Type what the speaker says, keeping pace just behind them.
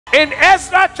In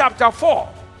Ezra chapter 4,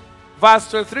 verse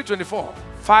 23, 24,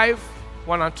 5,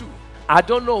 1 and 2. I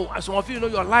don't know, some of you know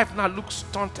your life now looks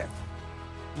stunted.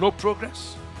 No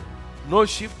progress, no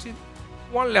shifting,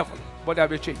 one level, but there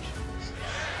will be change.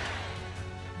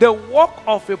 The work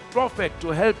of a prophet to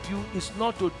help you is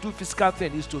not to do physical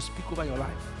things, it's to speak over your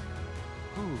life.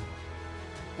 Ooh.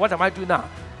 What am I doing now?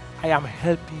 I am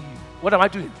helping you. What am I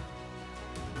doing?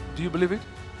 Do you believe it?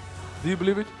 Do you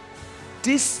believe it?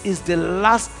 This is the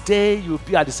last day you'll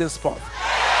be at the same spot.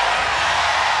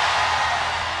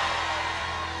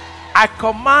 I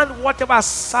command whatever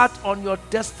sat on your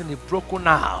destiny broken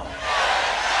now.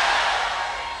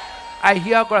 I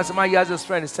hear God as a man hears his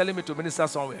friend is telling me to minister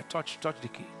somewhere. Touch the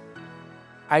key.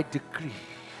 I decree,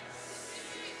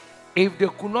 if they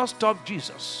could not stop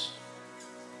Jesus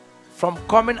from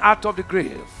coming out of the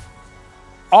grave,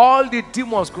 all the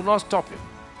demons could not stop him.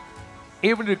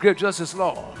 Even the grave, Jesus is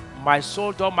Lord. My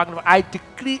soul does magnify. I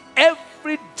decree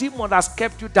every demon that's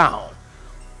kept you down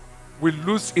will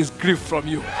lose its grip from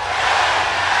you.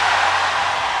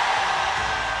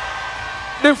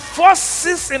 The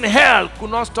forces in hell could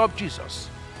not stop Jesus.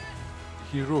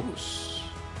 He rose.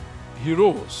 He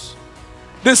rose.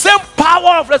 The same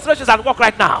power of resurrection is at work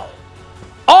right now.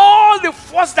 All the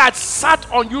force that sat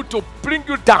on you to bring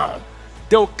you down,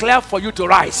 they will clear for you to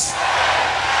rise.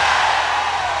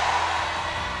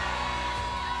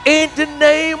 In the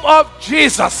name of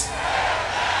Jesus.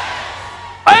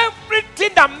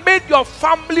 Everything that made your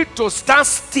family to stand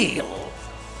still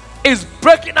is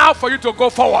breaking out for you to go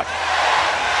forward.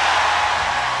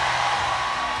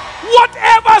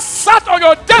 Whatever sat on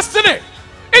your destiny,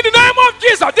 in the name of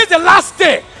Jesus, this is the last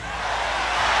day.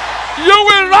 You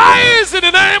will rise in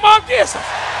the name of Jesus.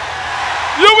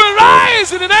 You will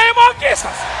rise in the name of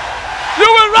Jesus. You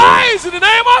will rise in the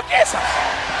name of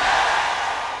Jesus.